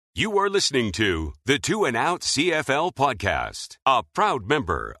You are listening to the Two and Out CFL podcast, a proud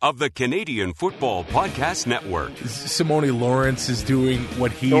member of the Canadian Football Podcast Network. Simone Lawrence is doing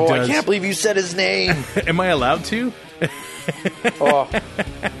what he does. I can't believe you said his name. Am I allowed to?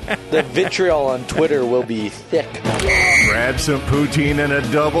 The vitriol on Twitter will be thick. Grab some poutine and a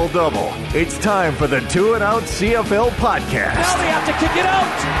double-double. It's time for the Two and Out CFL podcast. Now they have to kick it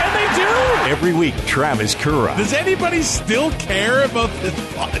out, and they do! Every week, Travis Kura. Does anybody still care about this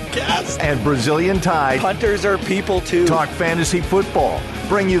podcast? And Brazilian Tide. Hunters are people, too. Talk fantasy football,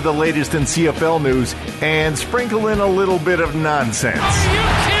 bring you the latest in CFL news, and sprinkle in a little bit of nonsense. Are you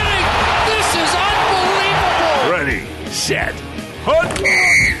kidding? This is unbelievable! Ready, set, hunt!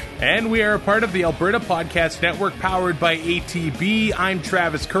 And we are a part of the Alberta Podcast Network, powered by ATB. I'm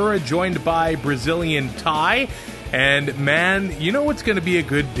Travis Kura, joined by Brazilian Ty. And man, you know what's going to be a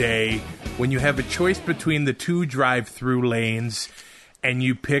good day when you have a choice between the two drive-through lanes and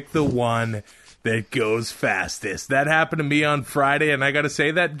you pick the one that goes fastest. That happened to me on Friday, and I got to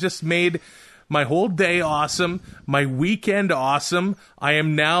say, that just made my whole day awesome, my weekend awesome. I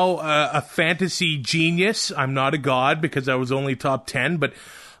am now a fantasy genius. I'm not a god because I was only top 10, but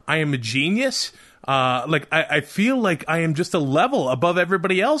I am a genius. I feel like I am just a level above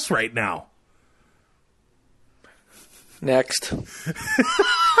everybody else right now. Next.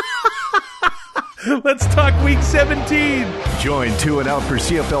 Let's talk week 17. Join Two and Out for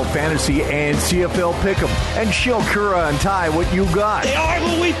CFL Fantasy and CFL Pick'em, and show Kura and Ty what you got. They are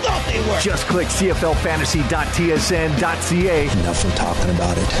who we thought they were! Just click cflfantasy.tsn.ca Enough from talking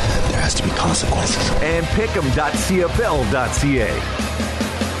about it. There has to be consequences. and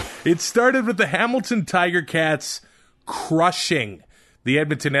pick'em.cfl.ca. It started with the Hamilton Tiger Cats crushing the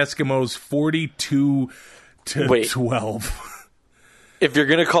Edmonton Eskimos 42-12. If you're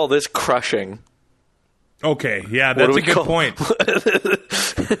going to call this crushing... Okay, yeah, that's a good point.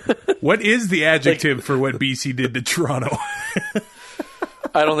 What is the adjective for what BC did to Toronto?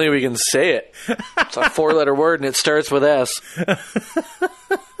 I don't think we can say it. It's a four-letter word, and it starts with S.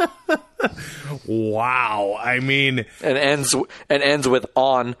 Wow, I mean... And ends with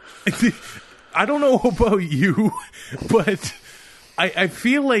on. I don't know about you, but I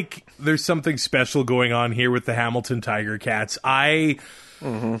feel like there's something special going on here with the Hamilton Tiger Cats. I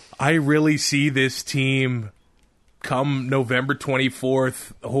really see this team come November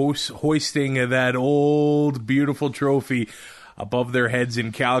 24th hoisting that old, beautiful trophy above their heads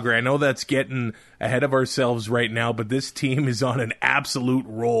in Calgary. I know that's getting ahead of ourselves right now, but this team is on an absolute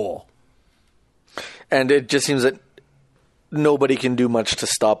roll. And it just seems that nobody can do much to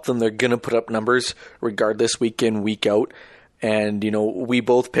stop them. They're going to put up numbers regardless, week in, week out. And, you know, we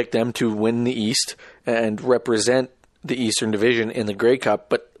both picked them to win the East and represent the Eastern Division in the Grey Cup,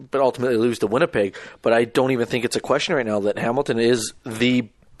 but ultimately lose to Winnipeg. But I don't even think it's a question right now that Hamilton is the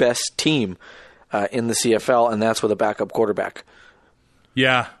best team in the CFL, and that's with a backup quarterback.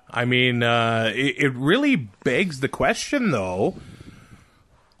 Yeah, I mean, it really begs the question, though.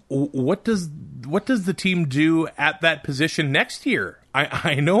 What does the team do at that position next year?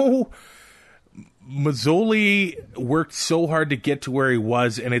 I know Mazzoli worked so hard to get to where he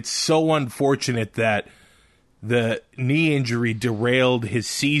was, and it's so unfortunate that the knee injury derailed his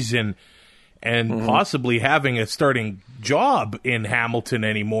season and possibly having a starting job in Hamilton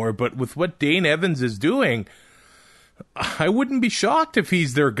anymore. But with what Dane Evans is doing, I wouldn't be shocked if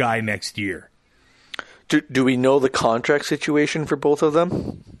he's their guy next year. Do we know the contract situation for both of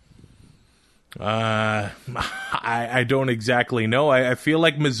them? I don't exactly know. I feel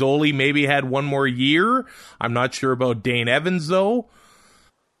like Mazzoli maybe had one more year. I'm not sure about Dane Evans, though.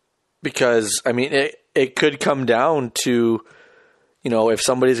 Because, I mean, it could come down to, you know, if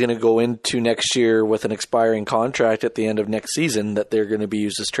somebody's going to go into next year with an expiring contract at the end of next season, that they're going to be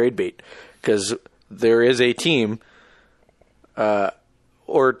used as trade bait. Because there is a team,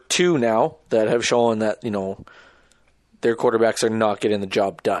 or two now, that have shown that, you know, their quarterbacks are not getting the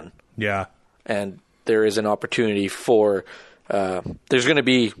job done. Yeah. And there is an opportunity for, there's going to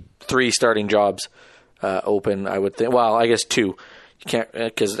be 3 starting jobs open, I would think. Well, I guess 2. You can't,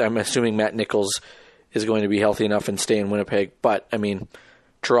 because I'm assuming Matt Nichols is going to be healthy enough and stay in Winnipeg. But, I mean,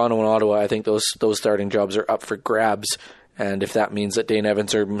 Toronto and Ottawa, I think those starting jobs are up for grabs. And if that means that Dane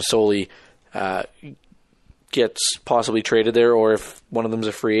Evans or Masoli gets possibly traded there, or if one of them's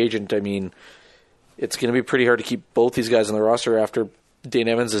a free agent, I mean, it's going to be pretty hard to keep both these guys on the roster after Dane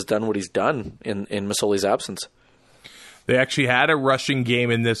Evans has done what he's done in Masoli's absence. They actually had a rushing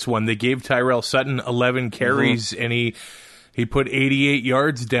game in this one. They gave Tyrell Sutton 11 carries, and he put 88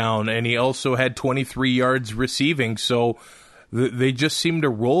 yards down, and he also had 23 yards receiving. So they just seem to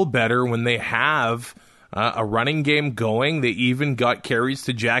roll better when they have a running game going. They even got carries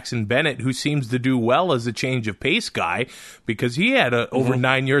to Jackson Bennett, who seems to do well as a change of pace guy because he had over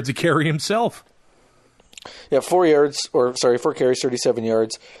 9 yards a carry himself. Yeah, 4 carries, 37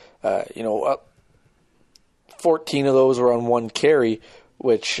 yards. 14 of those were on one carry,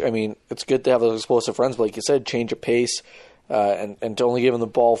 which, I mean, it's good to have those explosive runs, but like you said, change of pace, and to only give him the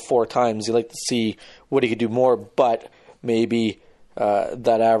ball 4 times, you like to see what he could do more, but maybe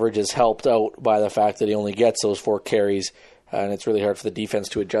that average is helped out by the fact that he only gets those 4 carries, and it's really hard for the defense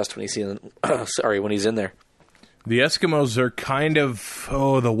to adjust when he's in there. The Eskimos are kind of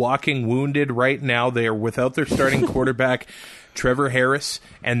the walking wounded right now. They are without their starting quarterback, Trevor Harris,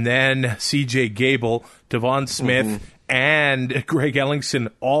 and then C.J. Gable, Devon Smith, and Greg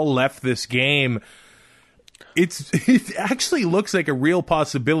Ellingson all left this game. It actually looks like a real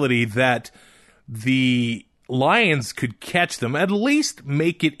possibility that the Lions could catch them, at least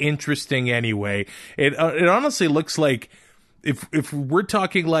make it interesting anyway. It honestly looks like if we're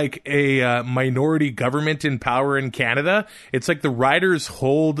talking like a minority government in power in Canada, it's like the Riders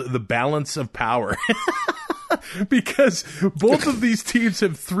hold the balance of power. Because both of these teams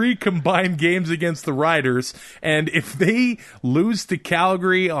have 3 combined games against the Riders, and if they lose to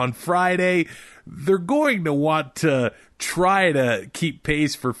Calgary on Friday, they're going to want to try to keep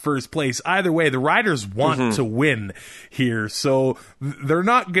pace for first place. Either way, the Riders want to win here, so they're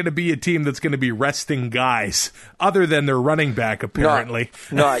not going to be a team that's going to be resting guys, other than their running back, apparently.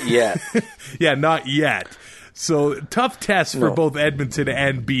 Not yet. Yeah, not yet. So, tough test for both Edmonton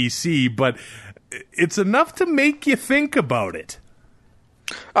and BC, but it's enough to make you think about it.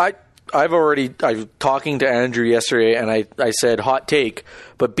 I was talking to Andrew yesterday, and I said hot take,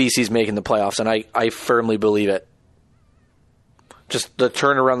 but BC's making the playoffs, and I firmly believe it. Just the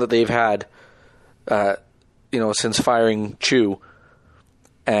turnaround that they've had, since firing Chu,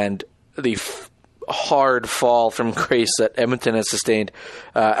 and the hard fall from grace that Edmonton has sustained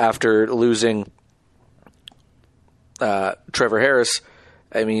after losing Trevor Harris.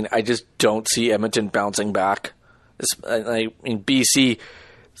 I mean, I just don't see Edmonton bouncing back. BC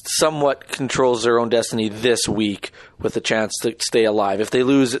somewhat controls their own destiny this week with a chance to stay alive. If they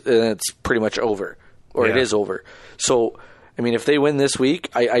lose, it's pretty much over, or it is over. So, I mean, if they win this week,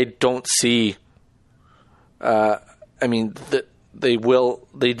 I don't see. They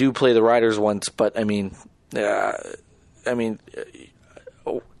do play the Riders once, but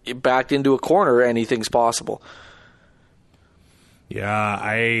backed into a corner, anything's possible. Yeah,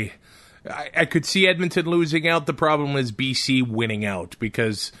 I could see Edmonton losing out. The problem is BC winning out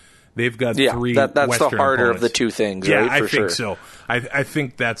because they've got 3 that's Western the harder opponents. of the two things, yeah, right? I think so. I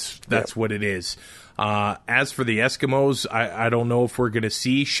think that's what it is. As for the Eskimos, I don't know if we're going to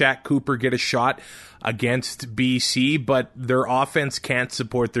see Shaq Cooper get a shot against BC, but their offense can't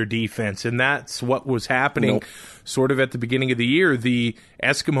support their defense, and that's what was happening sort of at the beginning of the year. The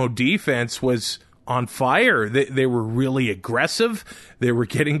Eskimo defense was on fire. They were really aggressive. They were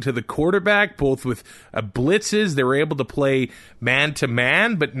getting to the quarterback, both with blitzes. They were able to play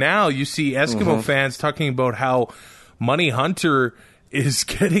man-to-man, but now you see Eskimo fans talking about how Money Hunter is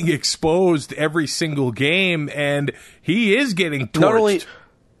getting exposed every single game, and he is getting torched.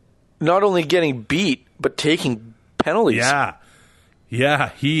 Not only getting beat, but taking penalties. Yeah,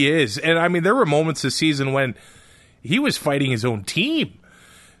 he is. And, I mean, there were moments this season when he was fighting his own team.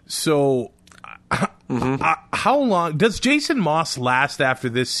 So how long does Jason Moss last after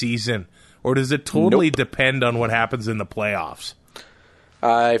this season, or does it totally depend on what happens in the playoffs?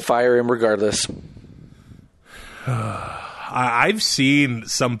 I fire him regardless. I've seen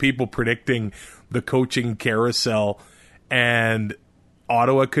some people predicting the coaching carousel, and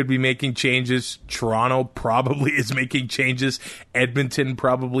Ottawa could be making changes. Toronto probably is making changes. Edmonton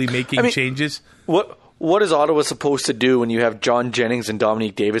probably making changes. What is Ottawa supposed to do when you have John Jennings and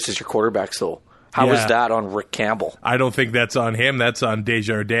Dominique Davis as your quarterbacks, though? How is that on Rick Campbell? I don't think that's on him. That's on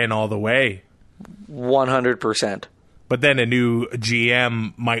Desjardins all the way. 100%. But then a new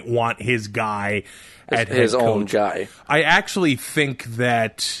GM might want his guy at his head own coach. guy. I actually think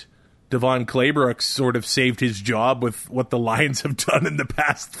that Devon Claybrook sort of saved his job with what the Lions have done in the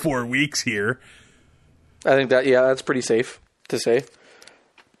past 4 weeks here. I think that's pretty safe to say.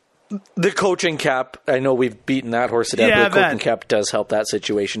 The coaching cap, I know we've beaten that horse to death, but the coaching cap does help that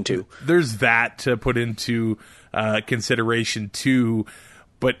situation too. There's that to put into consideration too.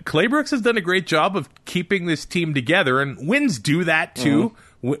 But Claybrooks has done a great job of keeping this team together, and wins do that too.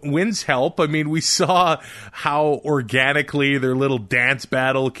 Wins help. I mean, we saw how organically their little dance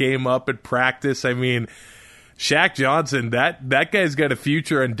battle came up at practice. I mean, Shaq Johnson, that guy's got a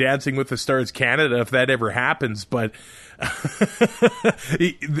future in Dancing with the Stars Canada if that ever happens. But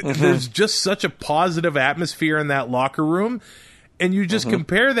There's just such a positive atmosphere in that locker room. And you just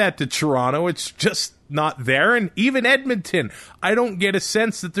compare that to Toronto, it's just not there. And even Edmonton, I don't get a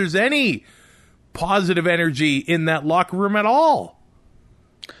sense that there's any positive energy in that locker room at all.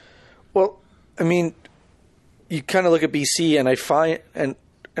 Well, I mean, you kind of look at BC, and I find, and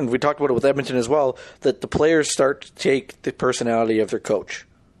we talked about it with Edmonton as well, that the players start to take the personality of their coach.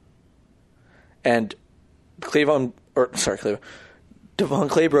 And Devon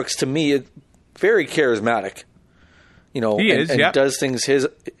Claybrooks, to me, is very charismatic. You know, he is, yeah. Does things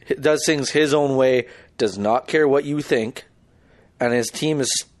his own way. Does not care what you think, and his team is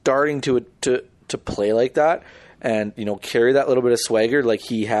starting to play like that, and carry that little bit of swagger like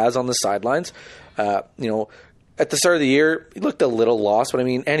he has on the sidelines. At the start of the year, he looked a little lost, but I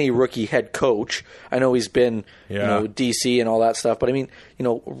mean, any rookie head coach, I know he's been DC and all that stuff, but I mean,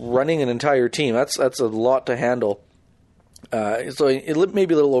 running an entire team, that's a lot to handle. So it may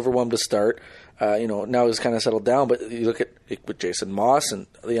be a little overwhelmed to start. Now he's kind of settled down, but you look at with Jason Moss and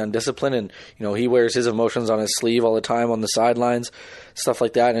the undisciplined, and he wears his emotions on his sleeve all the time on the sidelines, stuff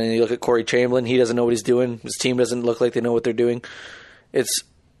like that. And then you look at Corey Chamberlain; he doesn't know what he's doing. His team doesn't look like they know what they're doing. It's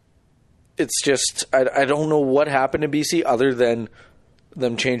just I don't know what happened to BC other than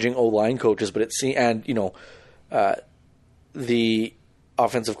them changing O-line coaches, but the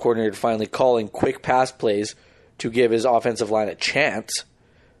offensive coordinator finally calling quick pass plays to give his offensive line a chance.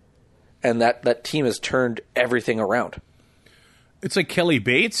 And that team has turned everything around. It's like Kelly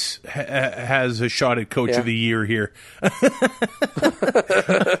Bates has a shot at Coach of the Year here.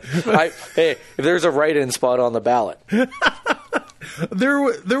 Hey, if there's a write-in spot on the ballot. there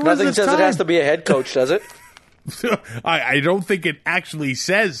was Nothing says it has to be a head coach, does it? I don't think it actually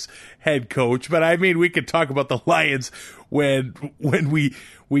says head coach, but I mean, we could talk about the Lions when we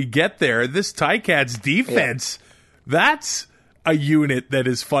get there. This Ticats defense, that's a unit that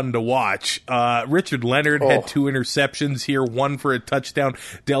is fun to watch. Richard Leonard had 2 interceptions here, 1 for a touchdown.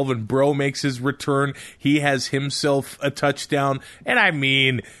 Delvin Breaux makes his return. He has himself a touchdown. And I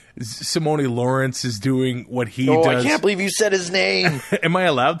mean, Simone Lawrence is doing what he does. I can't believe you said his name. Am I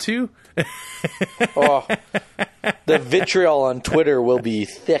allowed to? The vitriol on Twitter will be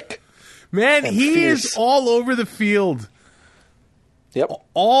thick. Man, he fierce. is all over the field. Yep.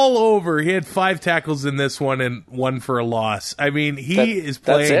 All over. He had 5 tackles in this one and 1 for a loss. I mean, he is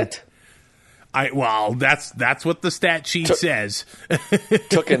playing. That's it? That's what the stat sheet says.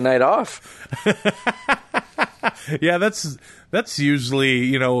 Took a night off. Yeah, that's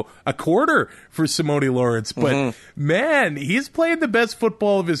usually, a quarter for Simone Lawrence. But, man, he's playing the best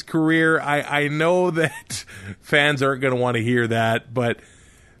football of his career. I know that fans aren't going to want to hear that, but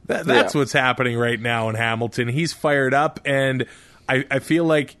that's what's happening right now in Hamilton. He's fired up, and I feel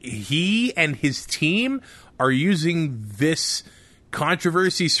like he and his team are using this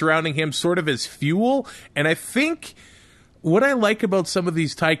controversy surrounding him sort of as fuel. And I think what I like about some of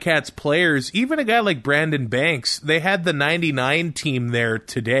these Ticats players, even a guy like Brandon Banks, they had the 99 team there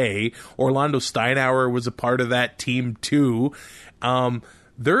today. Orlando Steinauer was a part of that team too.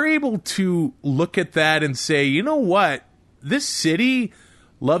 They're able to look at that and say, you know what? This city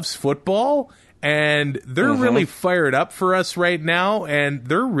loves football, and they're really fired up for us right now, and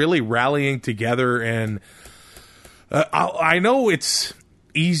they're really rallying together. And I know it's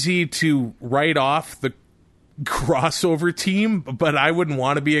easy to write off the crossover team, but I wouldn't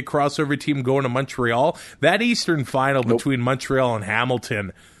want to be a crossover team going to Montreal. That Eastern final between Montreal and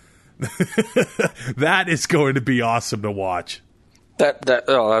Hamilton, that is going to be awesome to watch. That's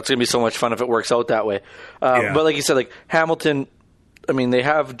going to be so much fun if it works out that way. But like you said, like Hamilton, I mean, they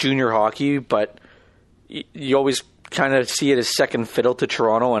have junior hockey, but you always kind of see it as second fiddle to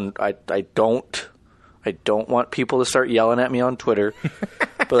Toronto, and I don't want people to start yelling at me on Twitter.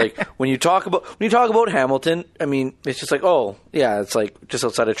 But like when you talk about Hamilton, I mean, it's just like, oh yeah, it's like just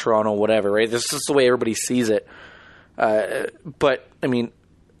outside of Toronto, whatever, right? This is just the way everybody sees it. But I mean,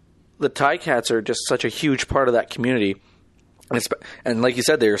 the Ticats are just such a huge part of that community, and like you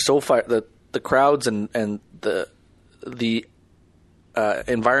said, they're so the crowds and the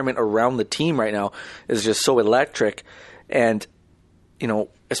environment around the team right now is just so electric, and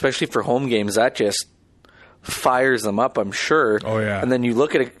especially for home games, that just fires them up, I'm sure. Oh yeah. And then you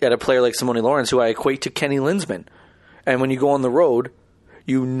look at a player like Simone Lawrence, who I equate to Kenny Linsman, and when you go on the road,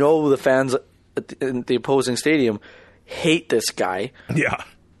 the fans in the opposing stadium hate this guy. Yeah.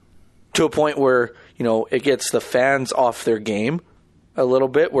 To a point where it gets the fans off their game a little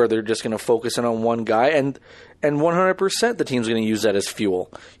bit, where they're just going to focus in on one guy, and 100% the team's going to use that as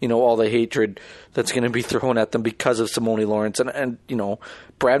fuel. All the hatred that's going to be thrown at them because of Simone Lawrence, and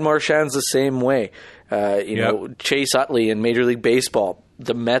Brad Marchand's the same way. You know, Chase Utley in Major League Baseball.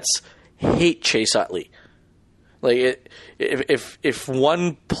 The Mets hate Chase Utley. Like, if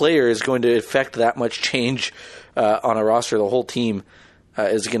one player is going to affect that much change on a roster, the whole team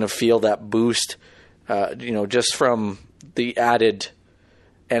is going to feel that boost, just from the added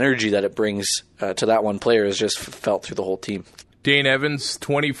energy that it brings to that one player is just felt through the whole team. Dane Evans,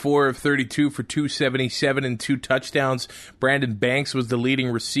 24 of 32 for 277 and 2 touchdowns. Brandon Banks was the leading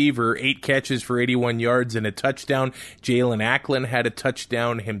receiver, 8 catches for 81 yards and a touchdown. Jalen Acklin had a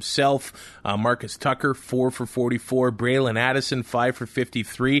touchdown himself. Marcus Tucker, 4 for 44. Braylon Addison, 5 for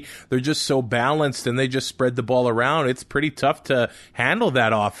 53. They're just so balanced, and they just spread the ball around. It's pretty tough to handle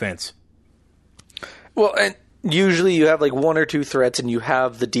that offense. Well, and usually you have like one or two threats, and you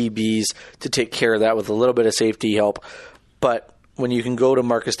have the DBs to take care of that with a little bit of safety help. But when you can go to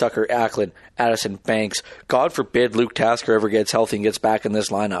Marcus Tucker, Acklin, Addison, Banks, God forbid Luke Tasker ever gets healthy and gets back in this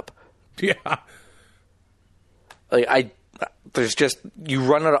lineup. Yeah. There's just, you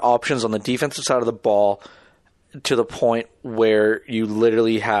run out of options on the defensive side of the ball to the point where you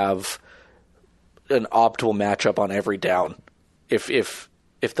literally have an optimal matchup on every down. If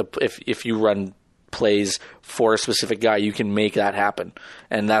you run plays for a specific guy, you can make that happen.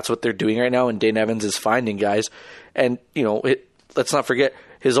 And that's what they're doing right now, and Dane Evans is finding guys. And, let's not forget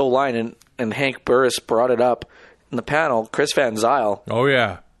his O-line, and Hank Burris brought it up in the panel. Chris Van Zyl,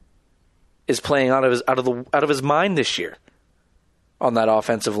 is playing out of his mind this year on that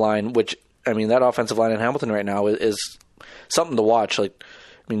offensive line. Which, that offensive line in Hamilton right now is something to watch.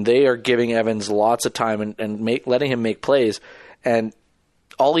 They are giving Evans lots of time and letting him make plays, and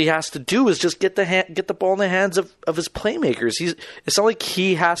all he has to do is just get the ball in the hands of his playmakers. It's not like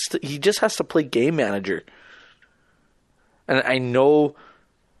he just has to play game manager. And I know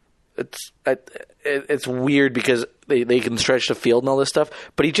it's weird because they can stretch the field and all this stuff,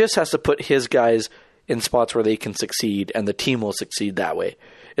 but he just has to put his guys in spots where they can succeed, and the team will succeed that way.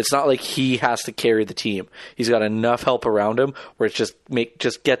 It's not like he has to carry the team. He's got enough help around him where it's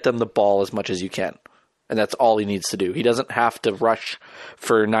just get them the ball as much as you can. And that's all he needs to do. He doesn't have to rush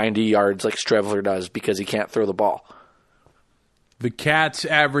for 90 yards like Strevler does because he can't throw the ball. The Cats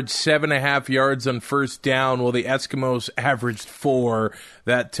averaged 7.5 yards on first down, while the Eskimos averaged 4.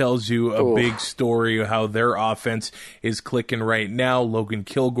 That tells you a big story of how their offense is clicking right now. Logan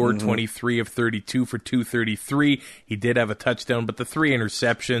Kilgore, 23 of 32 for 233. He did have a touchdown, but the 3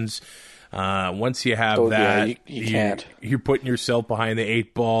 interceptions, once you have that, you can't. You're putting yourself behind the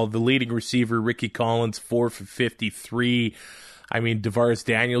 8 ball. The leading receiver, Ricky Collins, 4 for 53. DeVaris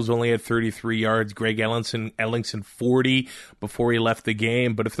Daniels only had 33 yards. Greg Ellingson 40 before he left the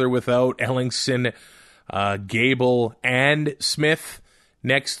game. But if they're without Ellingson, Gable, and Smith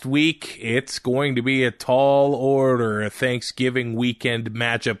next week, it's going to be a tall order, a Thanksgiving weekend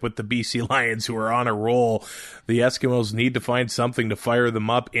matchup with the BC Lions, who are on a roll. The Eskimos need to find something to fire them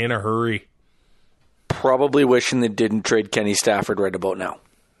up in a hurry. Probably wishing they didn't trade Kenny Stafford right about now.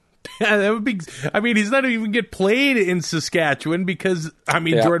 Yeah, that would be. He's not even get played in Saskatchewan because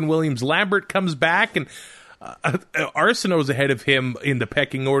Jordan Williams-Lambert comes back, and Arsenault's ahead of him in the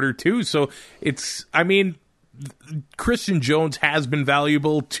pecking order too. So it's. Christian Jones has been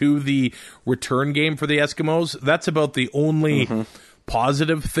valuable to the return game for the Eskimos. That's about the only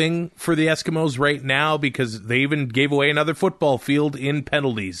positive thing for the Eskimos right now, because they even gave away another football field in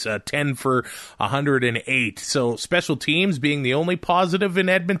penalties, 10 for 108. So special teams being the only positive in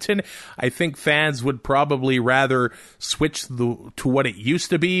Edmonton, I think fans would probably rather switch to what it used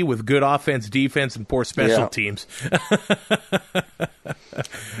to be with good offense, defense, and poor special teams.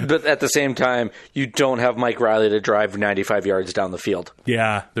 But at the same time, you don't have Mike Riley to drive 95 yards down the field.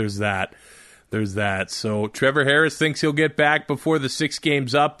 Yeah, there's that. So Trevor Harris thinks he'll get back before the 6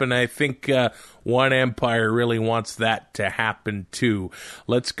 game's up, and I think One Empire really wants that to happen too.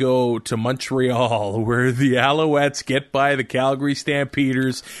 Let's go to Montreal, where the Alouettes get by the Calgary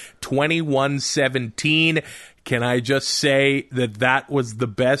Stampeders 21-17. Can I just say that was the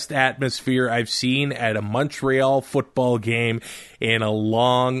best atmosphere I've seen at a Montreal football game in a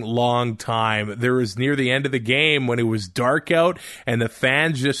long, long time. There was near the end of the game when it was dark out and the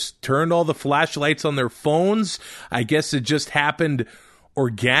fans just turned all the flashlights on their phones. I guess it just happened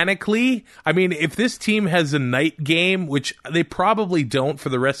organically. If this team has a night game, which they probably don't for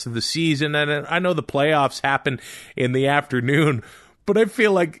the rest of the season, and I know the playoffs happen in the afternoon, but I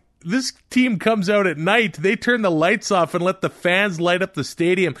feel like this team comes out at night, they turn the lights off and let the fans light up the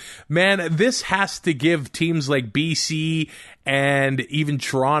stadium. Man, this has to give teams like BC and even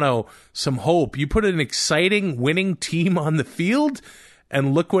Toronto some hope. You put an exciting winning team on the field,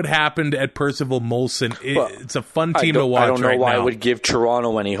 and look what happened at Percival Molson. It's a fun team to watch right now. I don't know why it would give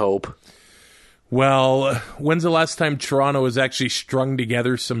Toronto any hope. Well, when's the last time Toronto has actually strung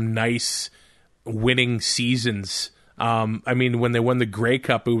together some nice winning seasons? I mean, when they won the Grey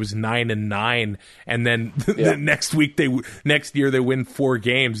Cup, it was 9-9, and then the next year they win 4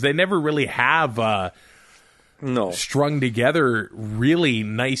 games. They never really have strung together really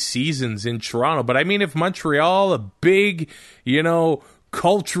nice seasons in Toronto. But I mean, if Montreal, a big,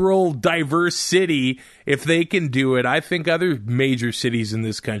 cultural, diverse city, if they can do it, I think other major cities in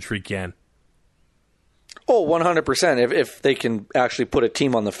this country can. Oh, 100%. If they can actually put a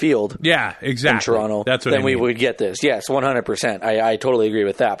team on the field, yeah, exactly. In Toronto, that's what then I mean. We would get this. Yes, 100%. I totally agree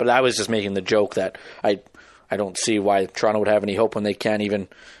with that. But I was just making the joke that I don't see why Toronto would have any hope when they can't even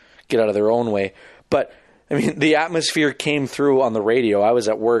get out of their own way. But I mean, the atmosphere came through on the radio. I was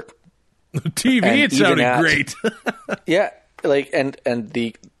at work. TV, it sounded great. Yeah, and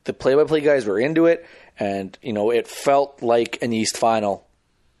the play-by-play guys were into it, and it felt like an East final.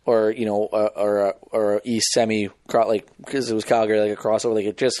 Or or a East semi, because it was Calgary, like a crossover. Like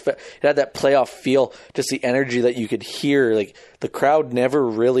it had that playoff feel. Just the energy that you could hear. Like the crowd never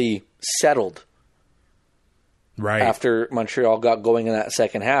really settled. Right after Montreal got going in that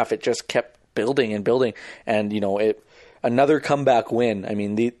second half, it just kept building and building. And another comeback win. I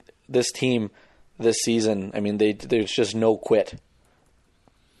mean, this team this season. I mean, there's just no quit.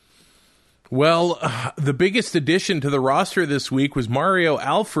 Well, the biggest addition to the roster this week was Mario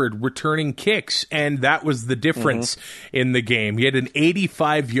Alford returning kicks, and that was the difference in the game. He had an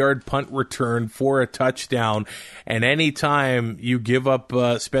 85-yard punt return for a touchdown, and anytime you give up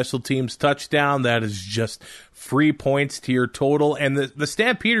a special teams touchdown, that is just free points to your total. And the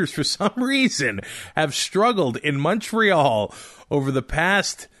Stampeders, for some reason, have struggled in Montreal over the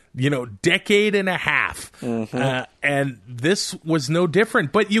past decade and a half. And this was no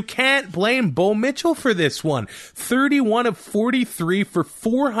different. But you can't blame Bo Mitchell for this one. 31 of 43 for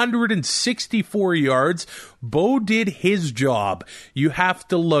 464 yards. Bo did his job. You have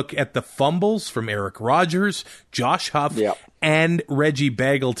to look at the fumbles from Eric Rogers, Josh Huff, and Reggie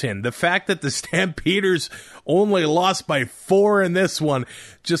Begelton. The fact that the Stampeders only lost by 4 in this one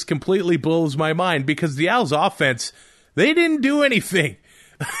just completely blows my mind, because the Owls offense, they didn't do anything.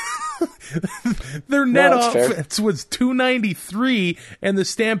 Their net offense was 293, and the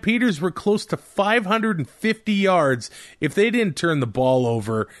Stampeders were close to 550 yards. If they didn't turn the ball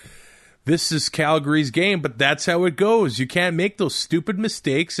over, this is Calgary's game, but that's how it goes. You can't make those stupid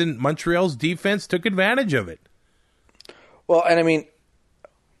mistakes, and Montreal's defense took advantage of it. Well, and I mean,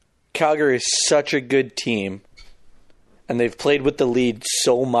 Calgary is such a good team, and they've played with the lead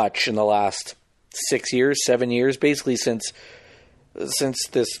so much in the last 7 years, basically since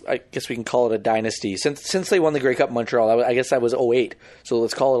this, I guess we can call it a dynasty. Since they won the Grey Cup in Montreal, I guess that was 2008, so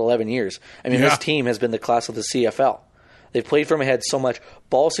let's call it 11 years. I mean, This team has been the class of the CFL. They've played from ahead so much.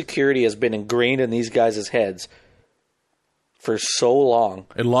 Ball security has been ingrained in these guys' heads for so long.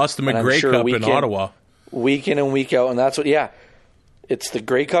 It lost them a Grey Cup in Ottawa. Week in and week out, and that's what, it's the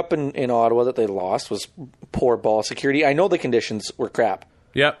Grey Cup in Ottawa that they lost, was poor ball security. I know the conditions were crap.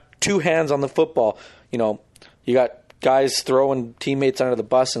 Yep. 2 hands on the football. You got guys throwing teammates under the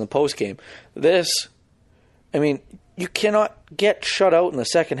bus in the postgame. You cannot get shut out in the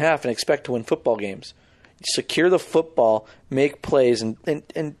second half and expect to win football games. Secure the football, make plays,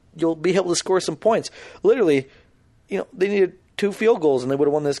 and you'll be able to score some points. Literally, they needed 2 field goals and they would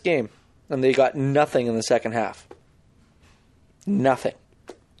have won this game. And they got nothing in the second half. Nothing.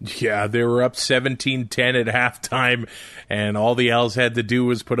 Yeah, they were up 17-10 at halftime, and all the Owls had to do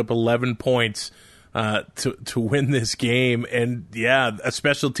was put up 11 points to win this game. And a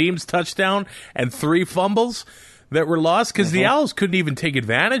special teams touchdown and 3 fumbles that were lost, because the Owls couldn't even take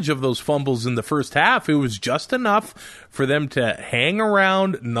advantage of those fumbles in the first half. It was just enough for them to hang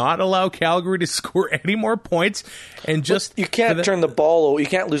around, not allow Calgary to score any more points, and just you can't turn the ball. You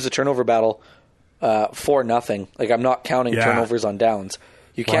can't lose the turnover battle 4-0. Like, I'm not counting turnovers on downs.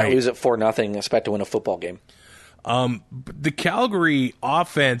 You can't lose it 4-0 expect to win a football game. The Calgary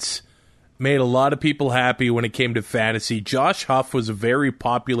offense made a lot of people happy when it came to fantasy. Josh Huff was a very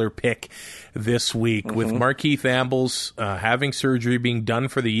popular pick this week. With Markeith Ambles having surgery, being done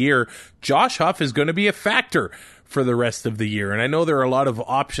for the year. Josh Huff is going to be a factor for the rest of the year. And I know there are a lot of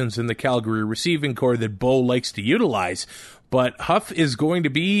options in the Calgary receiving core that Bo likes to utilize, but Huff is going to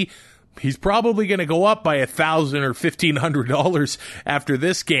be... He's probably going to go up by $1,000 or $1,500 after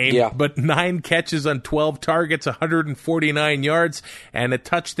this game, but 9 catches on 12 targets, 149 yards, and a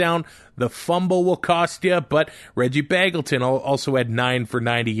touchdown. The fumble will cost you, but Reggie Begelton also had 9 for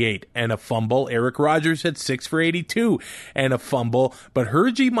 98 and a fumble. Eric Rogers had 6 for 82 and a fumble. But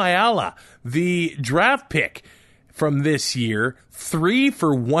Hergy Mayala, the draft pick from this year, 3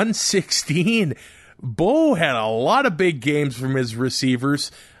 for 116. Bo had a lot of big games from his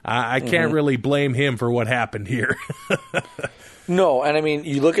receivers. I can't really blame him for what happened here. No, and I mean,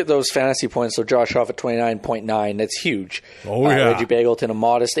 you look at those fantasy points, so Josh Huff at 29.9, that's huge. Oh, yeah. Reggie Bagleton, a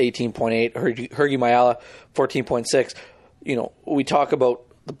modest 18.8. Hergy Mayala, 14.6. You know, we talk about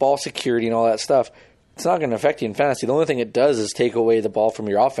the ball security and all that stuff. It's not going to affect you in fantasy. The only thing it does is take away the ball from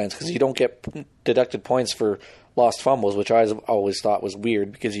your offense because you don't get deducted points for lost fumbles, which I always thought was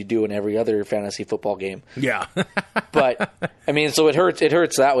weird because you do in every other fantasy football game. Yeah. But, I mean, so it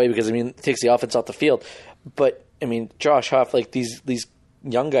hurts that way because, I mean, it takes the offense off the field. But, I mean, Josh Huff, like these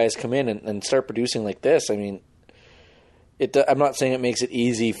young guys come in and start producing like this. I mean, I'm not saying it makes it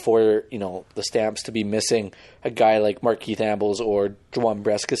easy for, you know, the Stamps to be missing a guy like Markeith Ambles or Juwan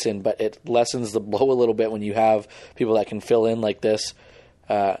Breskison, but it lessens the blow a little bit when you have people that can fill in like this.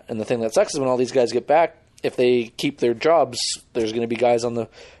 And the thing that sucks is when all these guys get back, if they keep their jobs, there's going to be guys on the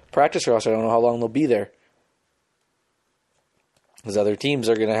practice roster. I don't know how long they'll be there. Because other teams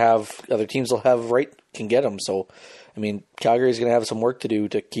will can get them. So, I mean, Calgary's going to have some work to do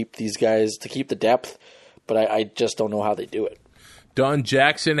to keep these guys, to keep the depth. But I just don't know how they do it. Don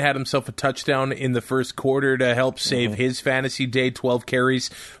Jackson had himself a touchdown in the first quarter to help save his fantasy day, 12 carries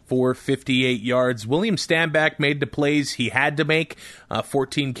for 58 yards. William Stanback made the plays he had to make,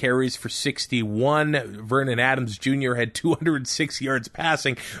 14 carries for 61. Vernon Adams Jr. had 206 yards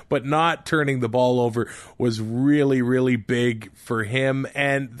passing, but not turning the ball over was really, really big for him.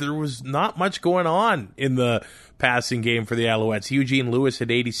 And there was not much going on in the passing game for the Alouettes. Eugene Lewis had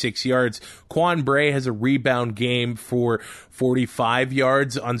 86 yards. Quan Bray has a rebound game for 45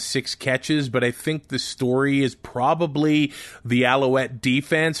 yards on 6 catches, but I think the story is probably the Alouette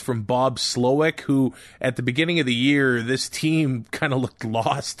defense from Bob Slowick, who at the beginning of the year, this team kind of looked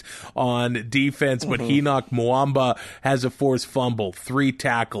lost on defense, but Enoch Mwamba has a forced fumble, 3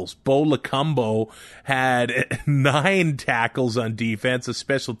 tackles. Bo Lacumbo had 9 tackles on defense, a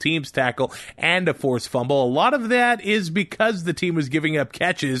special teams tackle, and a forced fumble. A lot of that is because the team was giving up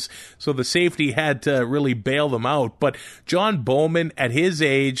catches, so the safety had to really bail them out. But John Bowman, at his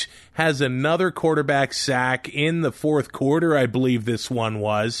age, has another quarterback sack in the fourth quarter, I believe this one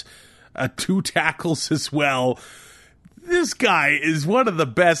was. 2 tackles as well. This guy is one of the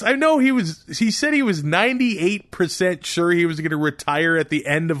best. I know he said he was 98% sure he was going to retire at the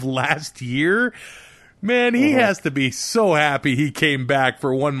end of last year. Man, he has to be so happy he came back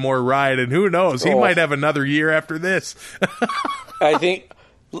for one more ride, and who knows, he might have another year after this. I think,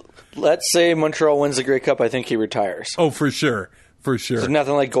 let's say Montreal wins the Grey Cup, I think he retires. Oh, for sure. For sure. There's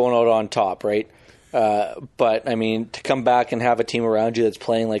nothing like going out on top, right? But, I mean, to come back and have a team around you that's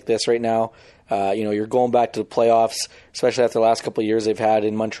playing like this right now, you're going back to the playoffs, especially after the last couple of years they've had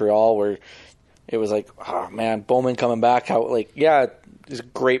in Montreal where it was like, oh, man, Bowman coming back, he's a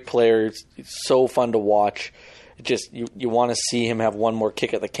great player. It's so fun to watch. It just you want to see him have one more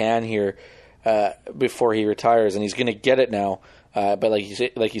kick at the can here before he retires, and he's going to get it now. But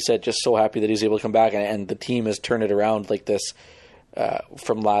like you said, just so happy that he's able to come back, and the team has turned it around like this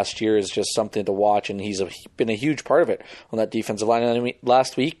from last year is just something to watch, and he's been a huge part of it on that defensive line. And I mean,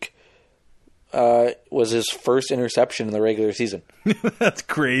 last week was his first interception in the regular season. That's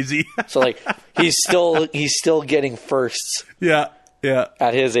crazy. So he's still getting firsts. Yeah.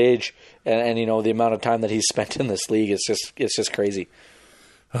 At his age, and the amount of time that he's spent in this league, it's just crazy.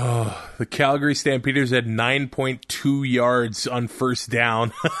 Oh, the Calgary Stampeders had 9.2 yards on first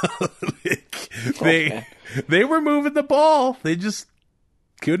down. They were moving the ball. They just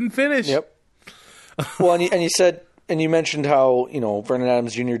couldn't finish. Yep. Well, and you mentioned how Vernon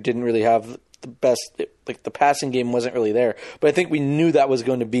Adams Jr. didn't really have the best. Like the passing game wasn't really there, but I think we knew that was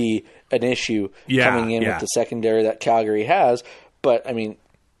going to be an issue coming in with the secondary that Calgary has. But, I mean,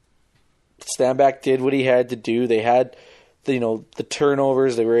 Stanback did what he had to do. They had, the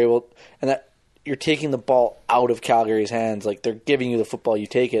turnovers. They were able – and that you're taking the ball out of Calgary's hands. Like, they're giving you the football. You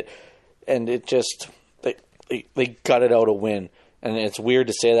take it. And it just – they gutted out a win. And it's weird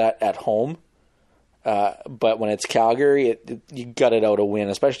to say that at home. But when it's Calgary, you gutted out a win,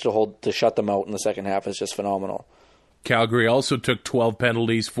 especially to shut them out in the second half is just phenomenal. Calgary also took 12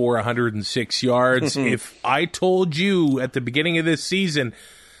 penalties for 106 yards. If I told you at the beginning of this season,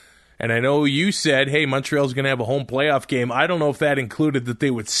 and I know you said, hey, Montreal's going to have a home playoff game, I don't know if that included that they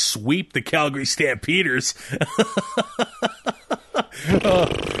would sweep the Calgary Stampeders.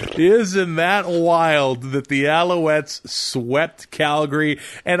 Isn't that wild that the Alouettes swept Calgary?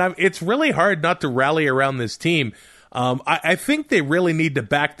 And it's really hard not to rally around this team. I think they really need to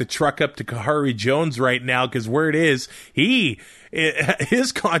back the truck up to Kahari Jones right now because where it is, he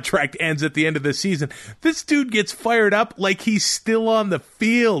his contract ends at the end of the season. This dude gets fired up like he's still on the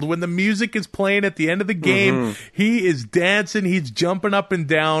field. When the music is playing at the end of the game, he is dancing, he's jumping up and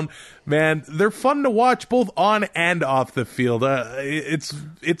down. Man, they're fun to watch both on and off the field. It's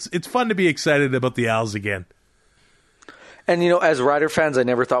fun to be excited about the Als again. And, as Rider fans, I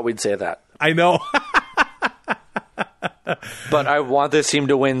never thought we'd say that. I know. But I want this team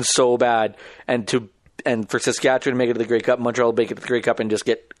to win so bad, and for Saskatchewan to make it to the Grey Cup, Montreal to make it to the Grey Cup, and just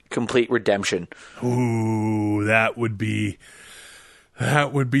get complete redemption. Ooh, that would be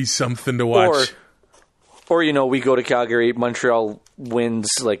something to watch. Or we go to Calgary, Montreal wins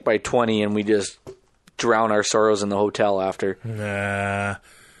like by 20, and we just drown our sorrows in the hotel after.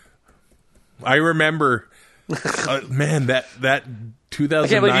 I remember, man, that 2009 I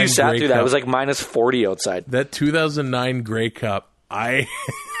can't believe you sat Grey through Cup. that. It was like minus 40 outside. That 2009 Grey Cup, I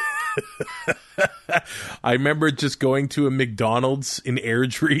remember just going to a McDonald's in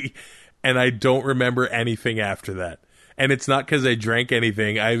Airdrie, and I don't remember anything after that. And it's not because I drank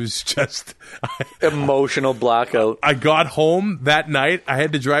anything. I was just... Emotional blackout. I got home that night. I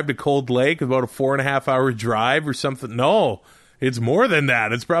had to drive to Cold Lake, about a 4.5-hour drive or something. No, it's more than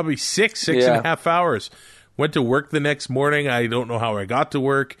that. It's probably six and a half hours. Went to work the next morning. I don't know how I got to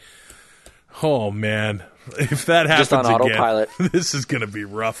work. Oh, man. If that happens just on autopilot. Again, this is going to be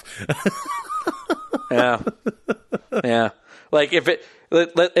rough. Yeah. Like,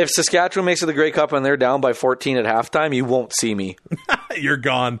 if Saskatchewan makes it to the Grey Cup and they're down by 14 at halftime, you won't see me. You're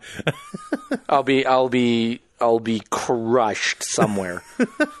gone. I'll be crushed somewhere.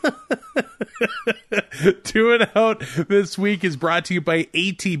 Two and Out this week is brought to you by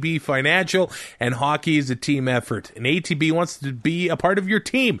ATB Financial, and hockey is a team effort. And ATB wants to be a part of your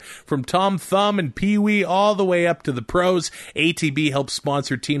team. From Tom Thumb and Pee Wee all the way up to the pros, ATB helps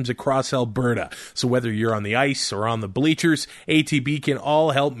sponsor teams across Alberta. So whether you're on the ice or on the bleachers, ATB can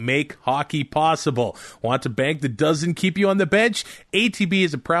all help make hockey possible. Want a bank that doesn't keep you on the bench? ATB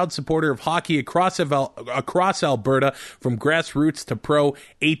is a proud supporter of hockey across Alberta. From grassroots to pro,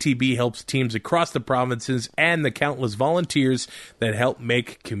 ATB helps teams across the provinces and the countless volunteers that help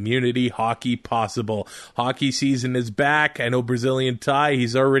make community hockey possible. Hockey season is back. I know Brazilian Ty,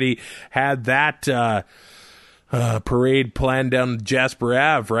 he's already had that parade planned down Jasper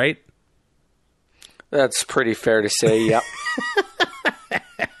Ave, right? That's pretty fair to say, yep.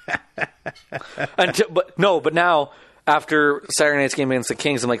 But now, after Saturday night's game against the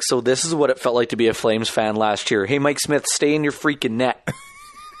Kings, I'm like, so this is what it felt like to be a Flames fan last year. Hey, Mike Smith, stay in your freaking net.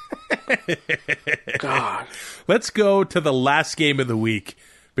 God. Let's go to the last game of the week,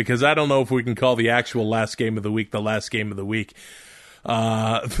 because I don't know if we can call the actual last game of the week the last game of the week.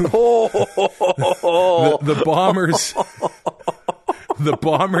 The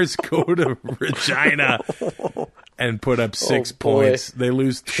Bombers go to Regina and put up 6 points. They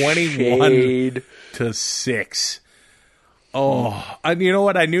lose 21-6. Oh, and you know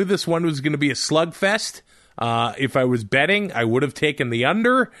what? I knew this one was going to be a slugfest. If I was betting, I would have taken the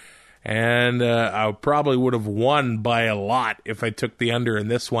under, and I probably would have won by a lot if I took the under in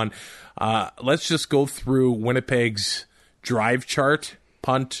this one. Let's just go through Winnipeg's drive chart.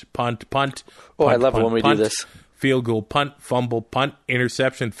 Punt, punt, punt. Oh, punt, I love punt, it when we punt, do this. Field goal, punt, fumble, punt,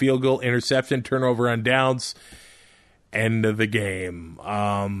 interception, field goal, interception, turnover on downs. End of the game.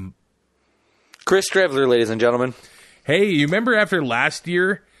 Chris Streveler, ladies and gentlemen. Hey, you remember after last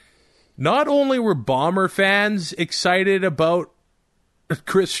year, not only were Bomber fans excited about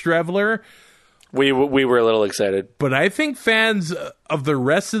Chris Streveler, we were a little excited, but I think fans of the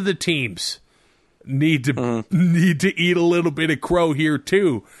rest of the teams need to eat a little bit of crow here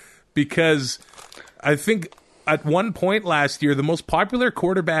too, because I think at one point last year, the most popular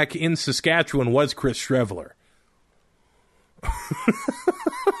quarterback in Saskatchewan was Chris Streveler.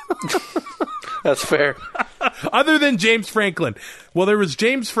 That's fair. Other than James Franklin. Well, there was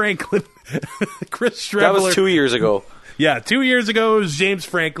James Franklin, Chris Streveler. That was 2 years ago. Yeah, 2 years ago it was James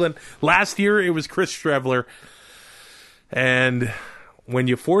Franklin. Last year it was Chris Streveler. And when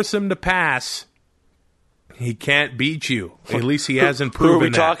you force him to pass, he can't beat you. At least he hasn't proven that. Who are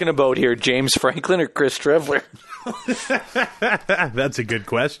we talking about here, James Franklin or Chris Streveler? That's a good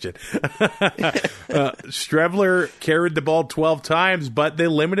question. Streveler carried the ball 12 times, but they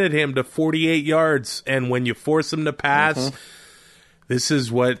limited him to 48 yards. And when you force him to pass, this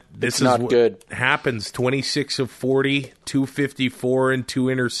is what good. happens. 26 of 40, 254, and 2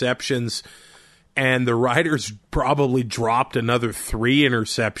 interceptions. And the Riders probably dropped another 3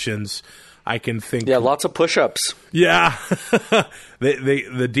 interceptions. I can think. Yeah, lots of push-ups. Yeah.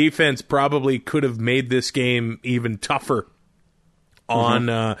 The defense probably could have made this game even tougher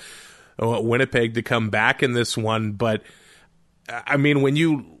on Winnipeg to come back in this one. But I mean, when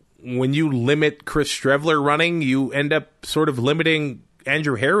you limit Chris Streveler running, you end up sort of limiting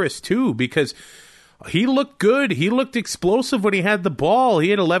Andrew Harris too, because he looked good. He looked explosive when he had the ball. He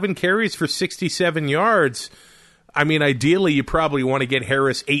had 11 carries for 67 yards. I mean, ideally, you probably want to get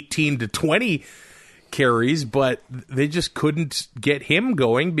Harris 18 to 20 carries, but they just couldn't get him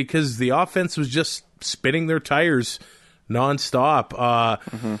going because the offense was just spinning their tires nonstop.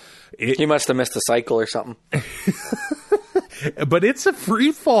 He must have missed a cycle or something. But it's a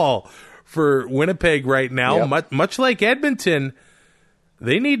free fall for Winnipeg right now. Yep. Much like Edmonton,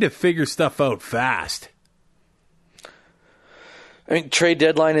 they need to figure stuff out fast. I mean, trade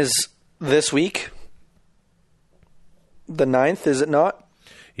deadline is this week. The 9th, is it not?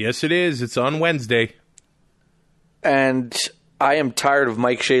 Yes, it is. It's on Wednesday. And I am tired of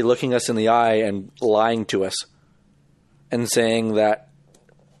Mike Shea looking us in the eye and lying to us and saying that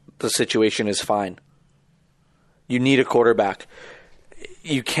the situation is fine. You need a quarterback.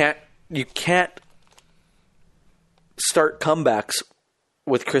 You can't start comebacks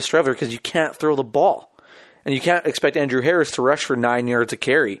with Chris Streveler because you can't throw the ball. And you can't expect Andrew Harris to rush for 9 yards a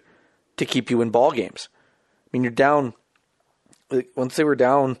carry to keep you in ball games. I mean, you're down. Once they were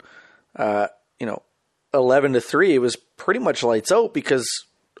down, 11-3, it was pretty much lights out because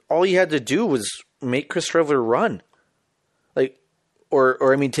all you had to do was make Chris Streveler run,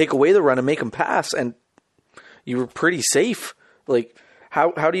 or take away the run and make him pass, and you were pretty safe. Like,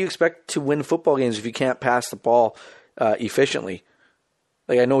 how do you expect to win football games if you can't pass the ball efficiently?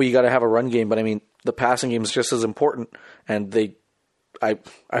 Like, I know you got to have a run game, but I mean, the passing game is just as important, and I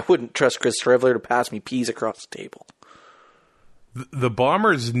wouldn't trust Chris Streveler to pass me peas across the table. The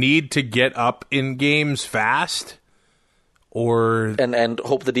Bombers need to get up in games fast, or and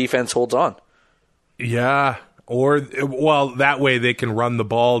hope the defense holds on. Yeah, or that way they can run the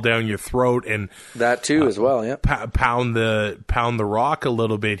ball down your throat and that too as well. Yeah, pound the rock a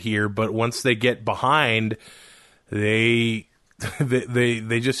little bit here. But once they get behind, they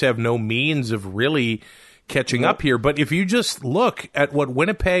just have no means of really catching up here. But if you just look at what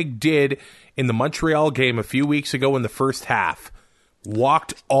Winnipeg did in the Montreal game a few weeks ago in the first half.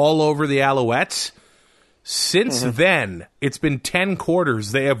 Walked all over the Alouettes. Since then, it's been 10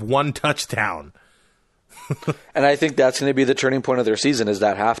 quarters. They have one touchdown. And I think that's going to be the turning point of their season is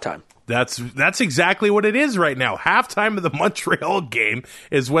that halftime. That's exactly what it is right now. Halftime of the Montreal game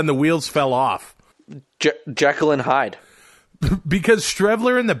is when the wheels fell off. Jekyll and Hyde. Because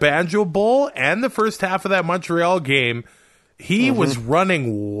Streveler in the Banjo Bowl and the first half of that Montreal game, he was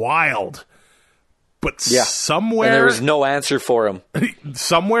running wild. But somewhere... And there was no answer for him.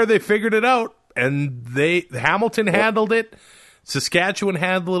 Somewhere they figured it out, and Hamilton handled it. Saskatchewan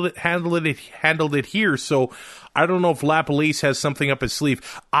handled it here. So I don't know if LaPolice has something up his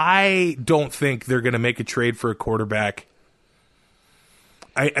sleeve. I don't think they're going to make a trade for a quarterback.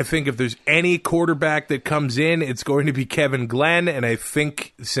 I think if there's any quarterback that comes in, it's going to be Kevin Glenn, and I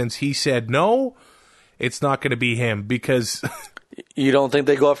think since he said no, it's not going to be him because... You don't think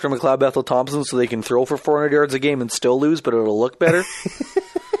they go after McLeod Bethel Thompson so they can throw for 400 yards a game and still lose, but it'll look better?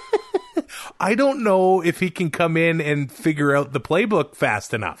 I don't know if he can come in and figure out the playbook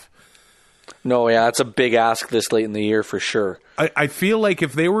fast enough. No, yeah, it's a big ask this late in the year for sure. I feel like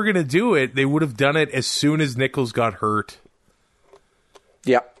if they were going to do it, they would have done it as soon as Nichols got hurt.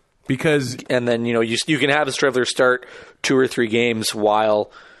 Yeah. And then, you can have a Streveler start 2 or 3 games while,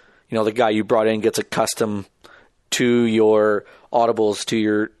 the guy you brought in gets accustomed to your audibles, to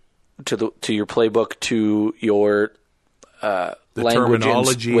your playbook, to your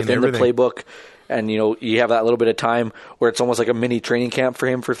language within the playbook, and you have that little bit of time where it's almost like a mini training camp for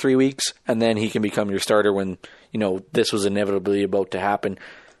him for 3 weeks, and then he can become your starter when this was inevitably about to happen.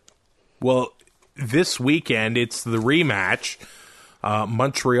 Well, this weekend it's the rematch,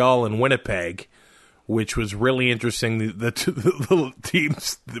 Montreal and Winnipeg, which was really interesting. The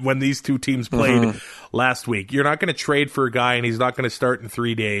teams, when these two teams played last week. You're not going to trade for a guy, and he's not going to start in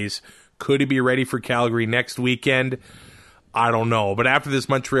 3 days. Could he be ready for Calgary next weekend? I don't know. But after this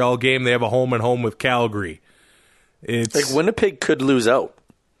Montreal game, they have a home-and-home with Calgary. It's like Winnipeg could lose out.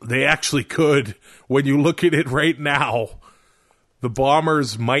 They actually could. When you look at it right now, the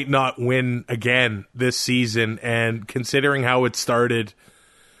Bombers might not win again this season, and considering how it started...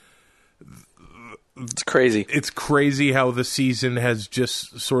 It's crazy. It's crazy how the season has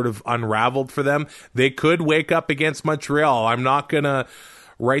just sort of unraveled for them. They could wake up against Montreal. I'm not going to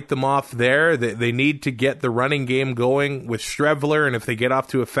write them off there. They need to get the running game going with Streveler, and if they get off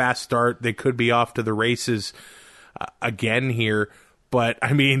to a fast start, they could be off to the races again here. But,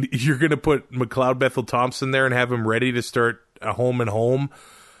 I mean, you're going to put McLeod Bethel Thompson there and have him ready to start a home-and-home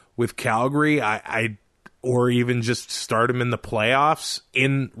with Calgary. or even just start him in the playoffs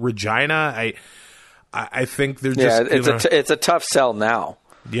in Regina. I think they're just... it's a tough sell now.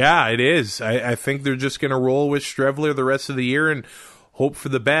 Yeah, it is. I think they're just going to roll with Strevler the rest of the year and hope for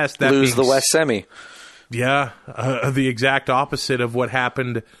the best. That lose the West Semi. Yeah, the exact opposite of what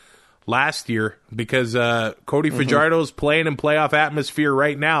happened last year, because Cody Fajardo's playing in playoff atmosphere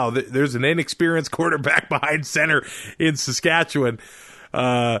right now. There's an inexperienced quarterback behind center in Saskatchewan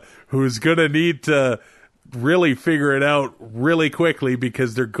who's going to need to really figure it out really quickly,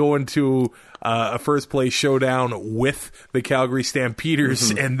 because they're going to a first-place showdown with the Calgary Stampeders,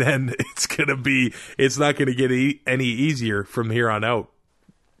 and then it's not going to get any easier from here on out.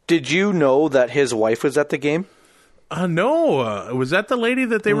 Did you know that his wife was at the game? No. Was that the lady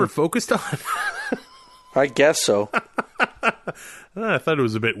that they were focused on? I guess so. I thought it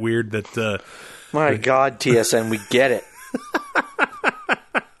was a bit weird that... My God, TSN, we get it.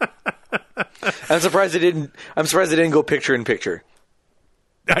 I'm surprised they didn't go picture in picture.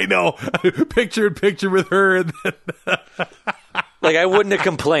 I know. Picture in picture with her. And then like, I wouldn't have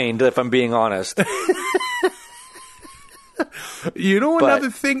complained, if I'm being honest. You know, another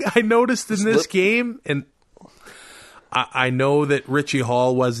thing I noticed in this game, and I know that Richie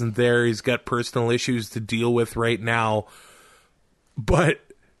Hall wasn't there. He's got personal issues to deal with right now. But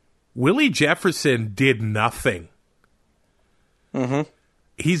Willie Jefferson did nothing. Mm-hmm.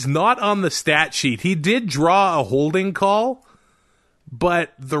 He's not on the stat sheet. He did draw a holding call,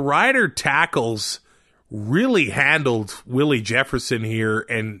 but the Rider tackles really handled Willie Jefferson here,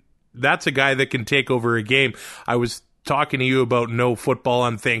 and that's a guy that can take over a game. I was talking to you about no football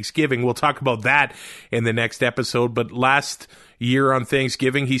on Thanksgiving. We'll talk about that in the next episode, but last year on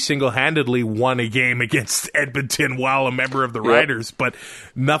Thanksgiving, he single-handedly won a game against Edmonton while a member of the Riders, but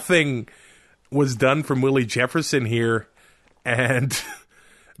nothing was done from Willie Jefferson here, and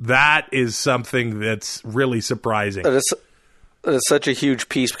that is something that's really surprising. That is such a huge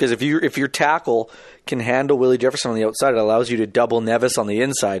piece, because if your tackle can handle Willie Jefferson on the outside, it allows you to double Nevis on the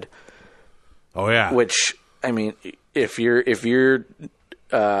inside. Oh yeah. Which, I mean, if you're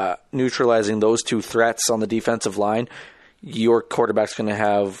neutralizing those two threats on the defensive line, your quarterback's going to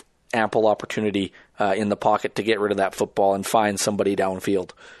have ample opportunity in the pocket to get rid of that football and find somebody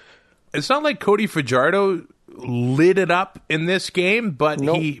downfield. It's not like Cody Fajardo lit it up in this game, but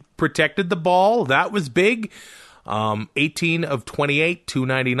he protected the ball. That was big. 18 of 28,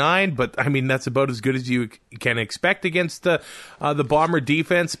 299, but I mean, that's about as good as you can expect against the Bomber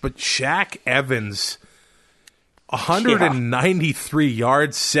defense. But Shaq Evans, 193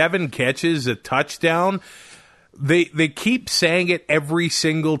 yards, 7 catches, a touchdown. They keep saying it every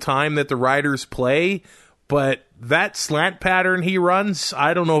single time that the Riders play, but that slant pattern he runs,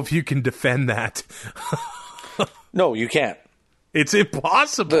 I don't know if you can defend that. No, you can't. It's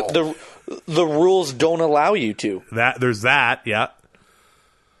impossible. The rules don't allow you to. There's that, yeah.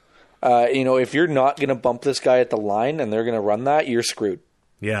 If you're not going to bump this guy at the line and they're going to run that, you're screwed.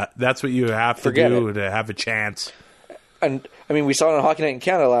 Yeah, that's what you have to do to have a chance. And, I mean, we saw it on Hockey Night in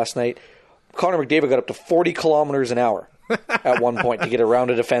Canada last night. Connor McDavid got up to 40 kilometers an hour at one point to get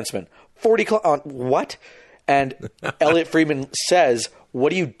around a defenseman. What? And Elliot Friedman says, "What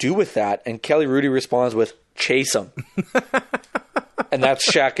do you do with that?" And Kelly Rudy responds with, "Chase him." And that's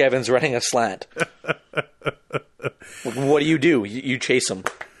Shaq Evans running a slant. What do? You chase him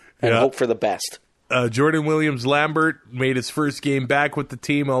and hope for the best. Jordan Williams-Lambert made his first game back with the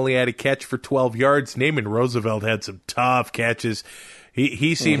team. Only had a catch for 12 yards. Naaman Roosevelt had some tough catches.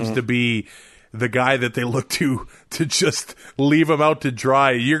 He seems to be the guy that they look to just leave him out to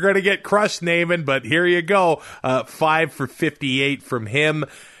dry. You're going to get crushed, Naaman, but here you go. 5 for 58 from him.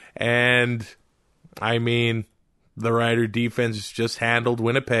 And, I mean, the Rider defense just handled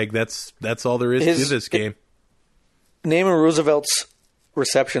Winnipeg. That's all there is to this game. Naaman Roosevelt's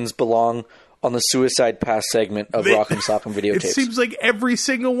receptions belong on the suicide pass segment of Rock'em Sock'em videotapes. It seems like every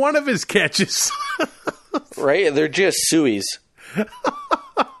single one of his catches. Right? They're just suies.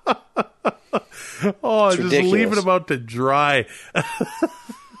 Just leaving him out to dry.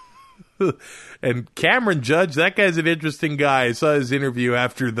 And Cameron Judge, that guy's an interesting guy. I saw his interview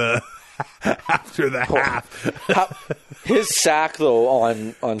after the half. His sack though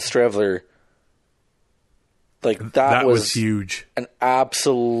on Strevler, like that was huge. An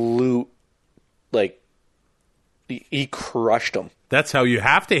absolute, like, he crushed him. That's how you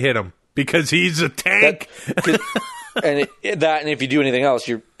have to hit him, because he's a tank. And if you do anything else,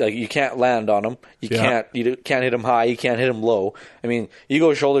 you can't land on him. You can't hit him high. You can't hit him low. I mean, you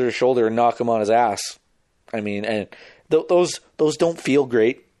go shoulder to shoulder and knock him on his ass. I mean, and those don't feel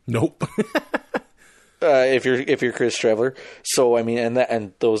great. Nope. if you're Chris Streveler. So I mean, and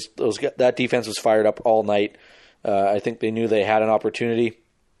that defense was fired up all night. I think they knew they had an opportunity.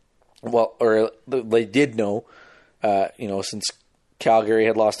 Well, or they did know. Since Calgary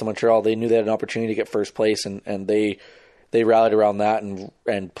had lost to Montreal, they knew they had an opportunity to get first place, and they rallied around that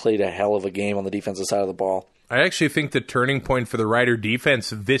and played a hell of a game on the defensive side of the ball. I actually think the turning point for the Rider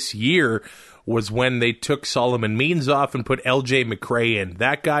defense this year was when they took Solomon Means off and put LJ McRae in.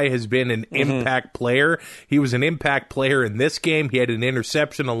 That guy has been an impact player. He was an impact player in this game. He had an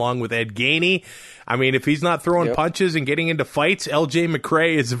interception along with Ed Gainey. I mean, if he's not throwing punches and getting into fights, LJ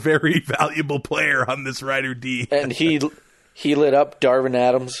McRae is a very valuable player on this Rider D. And he lit up Darvin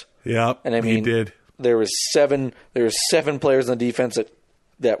Adams. Yeah, and I mean, he did. There was seven players on the defense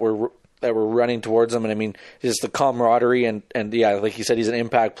that were running towards him, and I mean, just the camaraderie and yeah, like you said, he's an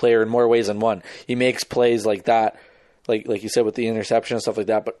impact player in more ways than one. He makes plays like that, like you said with the interception and stuff like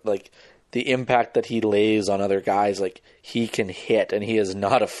that. But like the impact that he lays on other guys, like he can hit, and he is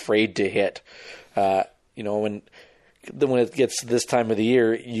not afraid to hit. When it gets to this time of the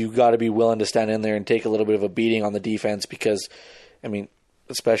year, you got to be willing to stand in there and take a little bit of a beating on the defense because, I mean,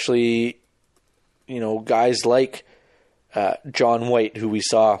 especially guys like John White, who we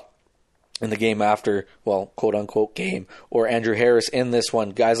saw in the game after, well, quote-unquote game, or Andrew Harris in this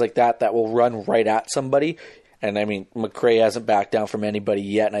one, guys like that will run right at somebody. And, I mean, McRae hasn't backed down from anybody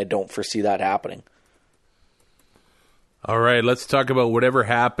yet, and I don't foresee that happening. All right, let's talk about whatever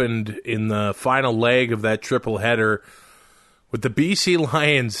happened in the final leg of that triple header with the BC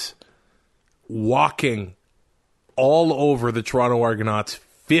Lions walking all over the Toronto Argonauts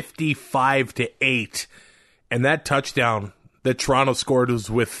 55-8. And that touchdown that Toronto scored was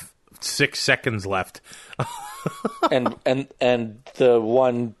with 6 seconds left. and the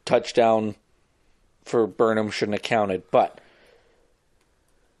one touchdown for Burnham shouldn't have counted, but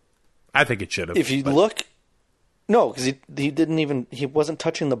I think it should have. If you look, no, because he wasn't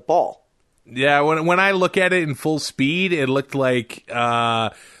touching the ball. Yeah, when I look at it in full speed, it looked like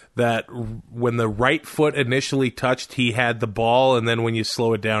that when the right foot initially touched, he had the ball, and then when you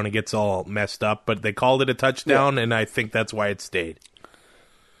slow it down, it gets all messed up. But they called it a touchdown, and I think that's why it stayed.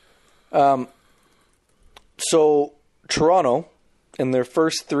 So Toronto, in their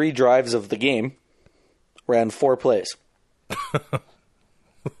first 3 drives of the game, ran 4 plays.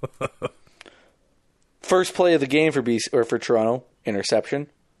 First play of the game for Toronto, interception.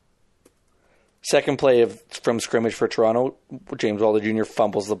 Second play from scrimmage for Toronto, James Wilder Jr.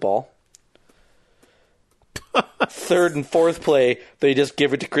 fumbles the ball. Third and fourth play, they just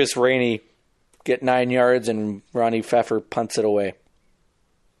give it to Chris Rainey, get 9 yards, and Ronnie Pfeffer punts it away.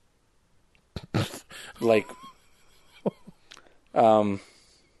 Like, what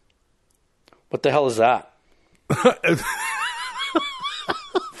the hell is that?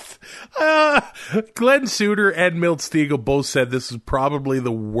 Glenn Suter and Milt Stegall both said this is probably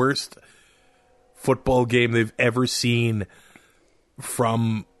the worst football game they've ever seen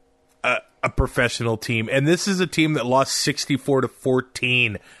from a professional team. And this is a team that lost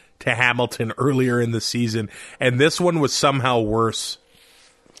 64-14 to Hamilton earlier in the season. And this one was somehow worse.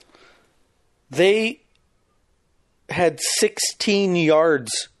 They had 16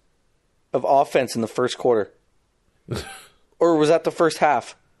 yards of offense in the first quarter. Or was that the first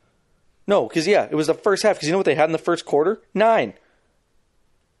half? No, because, it was the first half. Because you know what they had in the first quarter? 9.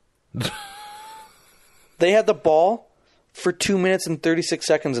 They had the ball for 2 minutes and 36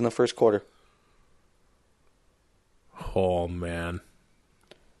 seconds in the first quarter. Oh, man.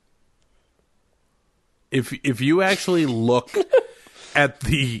 If you actually look at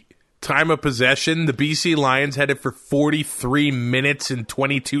the time of possession, the BC Lions had it for 43 minutes and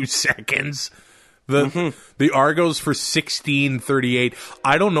 22 seconds. The Argos for 16:38.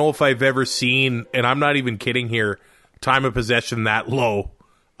 I don't know if I've ever seen, and I'm not even kidding here, time of possession that low.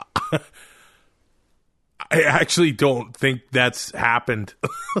 I actually don't think that's happened.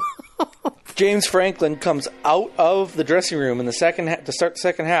 James Franklin comes out of the dressing room in the to start the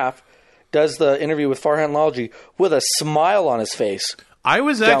second half, does the interview with Farhan Lalji with a smile on his face. I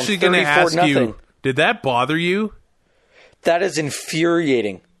was actually going to ask you, did that bother you? That is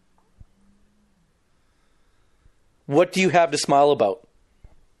infuriating. What do you have to smile about?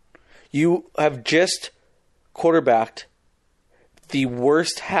 You have just quarterbacked the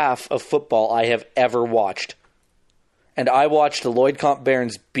worst half of football I have ever watched. And I watched the Lloyd Comp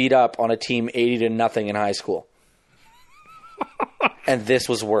Barons beat up on a team 80-0 in high school. And this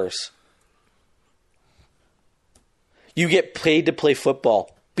was worse. You get paid to play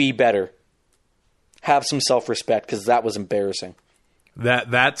football. Be better. Have some self-respect, because that was embarrassing.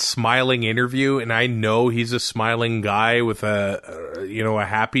 That smiling interview, and I know he's a smiling guy with a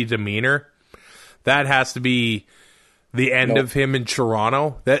happy demeanor. that has to be the end of him in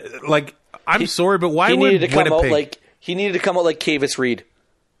Toronto. That, like, I'm sorry, but why would Winnipeg? He needed to come out like Kavis Reed.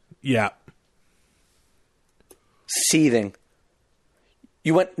 Yeah. Seething.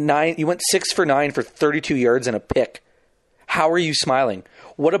 You went 6 for 9 for 32 yards and a pick. How are you smiling?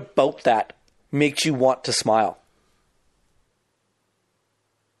 What about that makes you want to smile?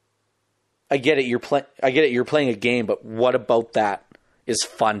 I get it. You're playing a game, but what about that is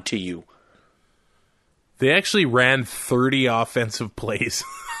fun to you? They actually ran 30 offensive plays.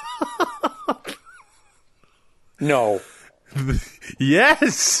 No.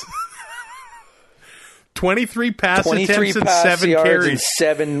 Yes. 23 pass attempts and 7 carries. And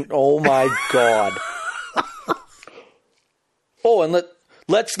 7. Oh my God. Oh, and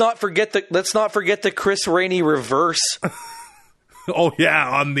let's not forget the Chris Rainey reverse. Oh yeah,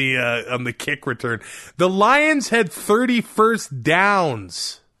 on the kick return. The Lions had 30 first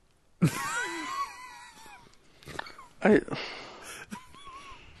downs. I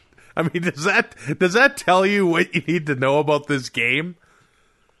mean, does that tell you what you need to know about this game?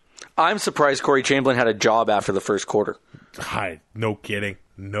 I'm surprised Corey Chamberlain had a job after the first quarter. No kidding.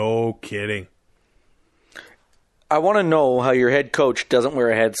 No kidding. I want to know how your head coach doesn't wear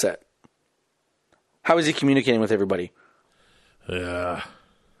a headset. How is he communicating with everybody? Yeah.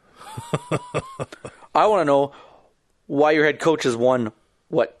 I want to know why your head coach has won,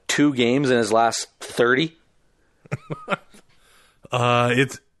 2 games in his last 30?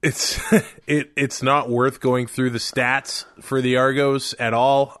 It's not worth going through the stats for the Argos at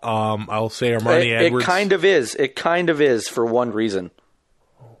all. I'll say Armani Edwards. It kind of is for one reason.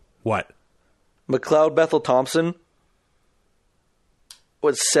 What? McLeod Bethel Thompson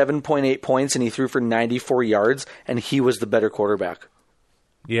was 7.8 points and he threw for 94 yards and he was the better quarterback.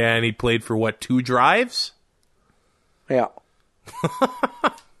 Yeah, and he played for 2 drives? Yeah.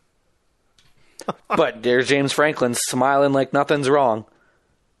 But there's James Franklin smiling like nothing's wrong.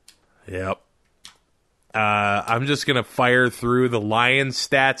 Yep. I'm just going to fire through the Lions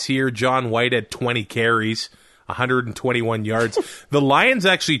stats here. John White had 20 carries, 121 yards. The Lions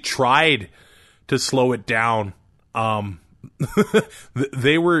actually tried to slow it down.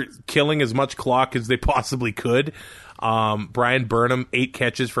 They were killing as much clock as they possibly could. Brian Burnham, 8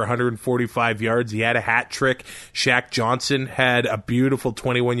 catches for 145 yards. He had a hat trick. Shaq Johnson had a beautiful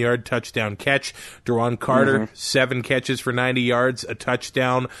 21-yard touchdown catch. Deron Carter, 7 catches for 90 yards, a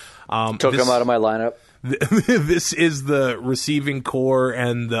touchdown. Took him out of my lineup. This is the receiving core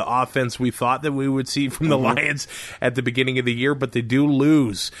and the offense we thought that we would see from the Lions at the beginning of the year, but they do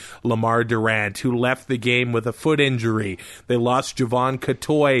lose Lamar Durant, who left the game with a foot injury. They lost Javon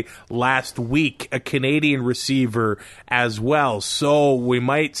Catoy last week, a Canadian receiver as well. So we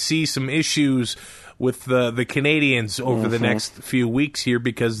might see some issues with the Canadians over the next few weeks here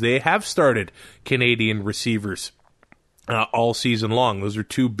because they have started Canadian receivers all season long. Those are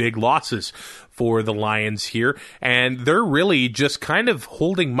 2 big losses for the Lions here, and they're really just kind of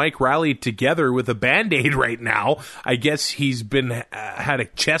holding Mike Riley together with a Band-Aid right now. I guess he's been had a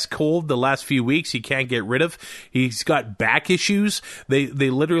chest cold the last few weeks he can't get rid of. He's got back issues. They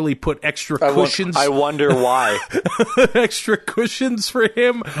literally put extra cushions. I wonder why. Extra cushions for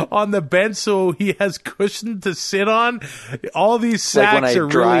him on the bench so he has cushion to sit on. All these sacks are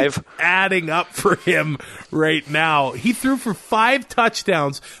really adding up for him right now. He threw for 5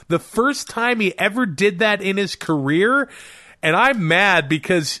 touchdowns, the first time he ever did that in his career, and I'm mad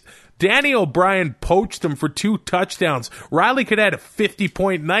because Danny O'Brien poached him for 2 touchdowns. Riley could have had a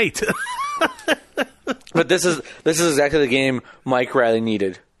 50-point night. But this is exactly the game Mike Riley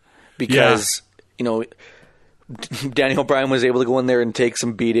needed because Danny O'Brien was able to go in there and take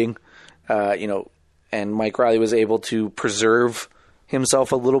some beating, and Mike Riley was able to preserve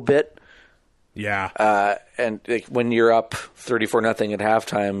himself a little bit. Yeah. And when you're up 34-0 at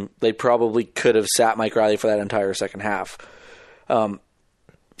halftime, they probably could have sat Mike Riley for that entire second half.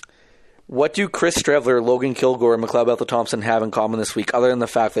 What do Chris Streveler, Logan Kilgore, and McLeod Bethel Thompson have in common this week, other than the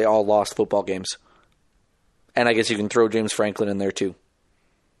fact they all lost football games? And I guess you can throw James Franklin in there too.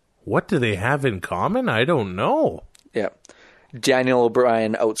 What do they have in common? I don't know. Yeah. Daniel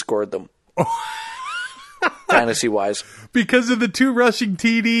O'Brien outscored them. Fantasy-wise. Because of the 2 rushing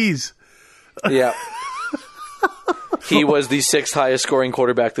TDs. Yeah. He was the 6th highest scoring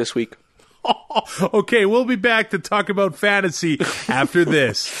quarterback this week. Okay, we'll be back to talk about fantasy after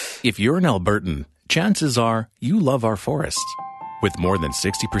this. If you're an Albertan, chances are you love our forests. With more than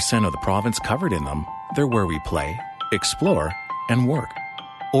 60% of the province covered in them, they're where we play, explore, and work.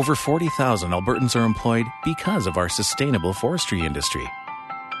 Over 40,000 Albertans are employed because of our sustainable forestry industry.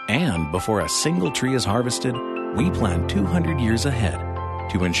 And before a single tree is harvested, we plan 200 years ahead,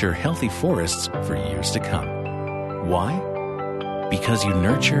 to ensure healthy forests for years to come. Why? Because you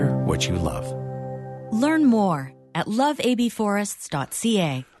nurture what you love. Learn more at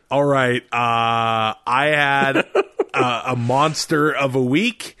loveabforests.ca. All right. I had a monster of a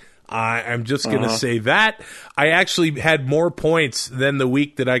week. I'm just going to say that. I actually had more points than the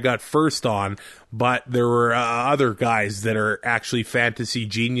week that I got first on, but there were other guys that are actually fantasy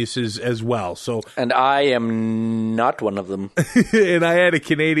geniuses as well. And I am not one of them. And I had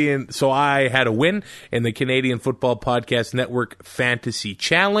I had a win in the Canadian Football Podcast Network Fantasy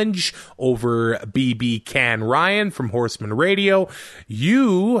Challenge over BB Can Ryan from Horseman Radio.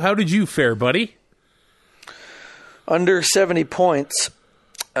 How did you fare, buddy? Under 70 points.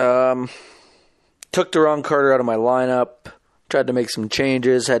 Took Duron Carter out of my lineup, tried to make some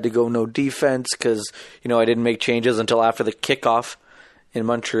changes, had to go no defense because, I didn't make changes until after the kickoff in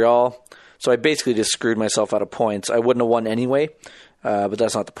Montreal. So I basically just screwed myself out of points. I wouldn't have won anyway, but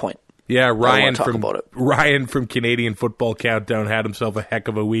that's not the point. Yeah, Ryan from Canadian Football Countdown had himself a heck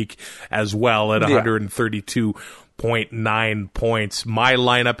of a week as well at 132.9 points. My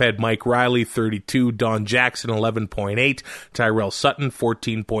lineup had Mike Riley, 32, Don Jackson, 11.8, Tyrell Sutton,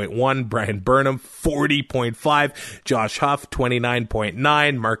 14.1, Brian Burnham, 40.5, Josh Huff,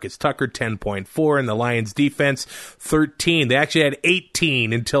 29.9, Marcus Tucker, 10.4, and the Lions defense, 13. They actually had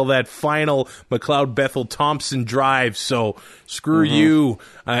 18 until that final McLeod Bethel Thompson drive, so screw you,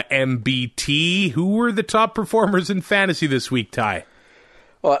 MBT. Who were the top performers in fantasy this week, Ty?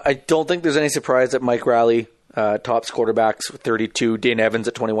 Well, I don't think there's any surprise that Mike Riley tops quarterbacks with 32, Dane Evans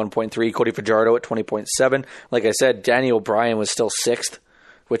at 21.3, Cody Fajardo at 20.7. Like I said, Danny O'Brien was still 6th,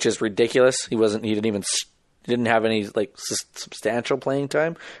 which is ridiculous. He didn't have any substantial playing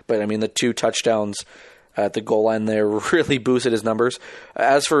time, but I mean the 2 touchdowns at the goal line there really boosted his numbers.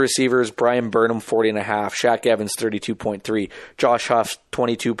 As for receivers, Brian Burnham 40.5, Shaq Evans 32.3, Josh Huff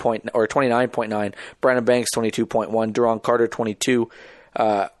 29.9, Brandon Banks 22.1, Duron Carter 22,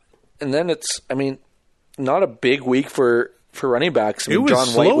 and then not a big week for running backs. John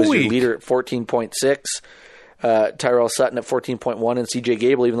White was your leader at 14.6. Tyrell Sutton at 14.1, and CJ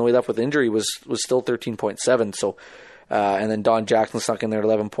Gable, even though he left with injury, was still 13.7. So, and then Don Jackson snuck in there at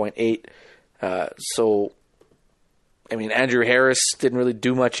 11.8. Andrew Harris didn't really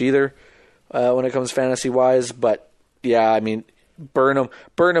do much either when it comes fantasy wise. But yeah, Burnham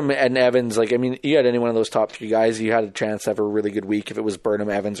and Evans. You had any one of those top 3 guys, you had a chance to have a really good week if it was Burnham,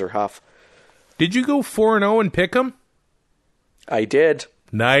 Evans, or Huff. Did you go 4-0 and pick them? I did.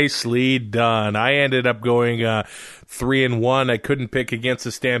 Nicely done. I ended up going 3-1. I couldn't pick against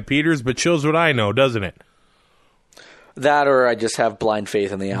the Stampeders, but shows what I know, doesn't it? That or I just have blind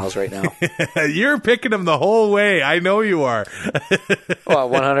faith in the Owls right now. You're picking them the whole way. I know you are. Well,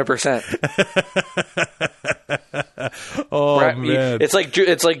 100%. Oh, man. It's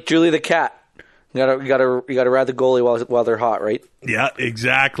like Julie the cat. You gotta ride the goalie while they're hot, right? Yeah,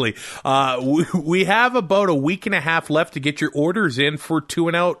 exactly. We have about a week and a half left to get your orders in for 2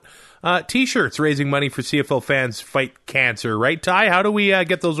 and Out T-shirts, raising money for CFL fans fight cancer. Right, Ty? How do we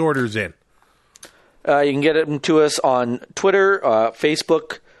get those orders in? You can get them to us on Twitter,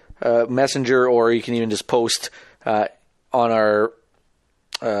 Facebook, Messenger, or you can even just post on our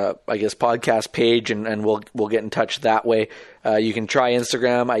podcast page, and we'll get in touch that way. You can try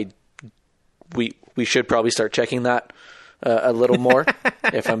Instagram. We should probably start checking that a little more,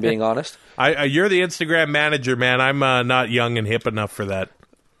 if I'm being honest. You're the Instagram manager, man. I'm not young and hip enough for that.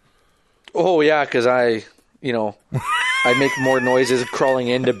 Oh, yeah, because I make more noises crawling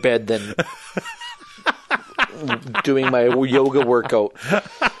into bed than doing my yoga workout.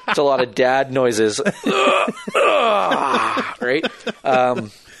 It's a lot of dad noises. Right?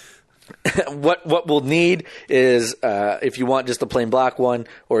 What we'll need is if you want just the plain black one,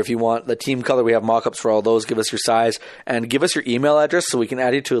 or if you want the team color, we have mock-ups for all those. Give us your size and give us your email address so we can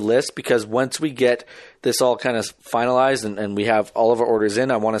add you to a list, because once we get this all kind of finalized and we have all of our orders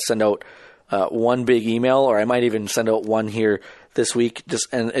in, I want to send out one big email, or I might even send out one here this week.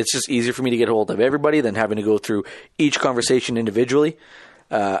 And it's just easier for me to get a hold of everybody than having to go through each conversation individually.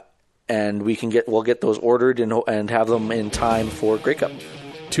 And we'll get those ordered and have them in time for Grey Cup.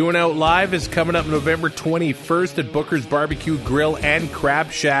 2 and Out Live is coming up November 21st at Booker's Barbecue Grill and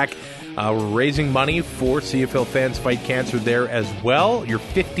Crab Shack. We're raising money for CFL Fans Fight Cancer there as well. Your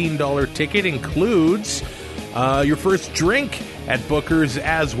 $15 ticket includes your first drink at Booker's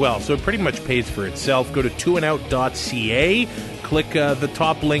as well. So it pretty much pays for itself. Go to 2andout.ca. Click the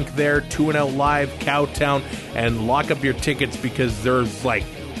top link there, 2 and Out Live, Cowtown, and lock up your tickets, because there's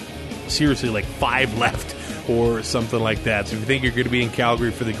seriously 5 left or something like that. So if you think you're going to be in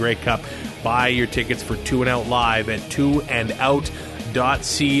Calgary for the Grey Cup, buy your tickets for 2 and Out Live at 2andout.ca.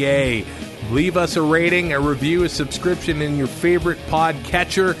 cfpodnetwork.ca. Leave us a rating, a review, a subscription in your favorite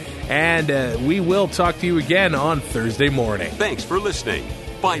podcatcher, and we will talk to you again on Thursday morning. Thanks for listening.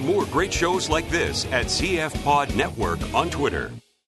 Find more great shows like this at CF Pod Network on Twitter.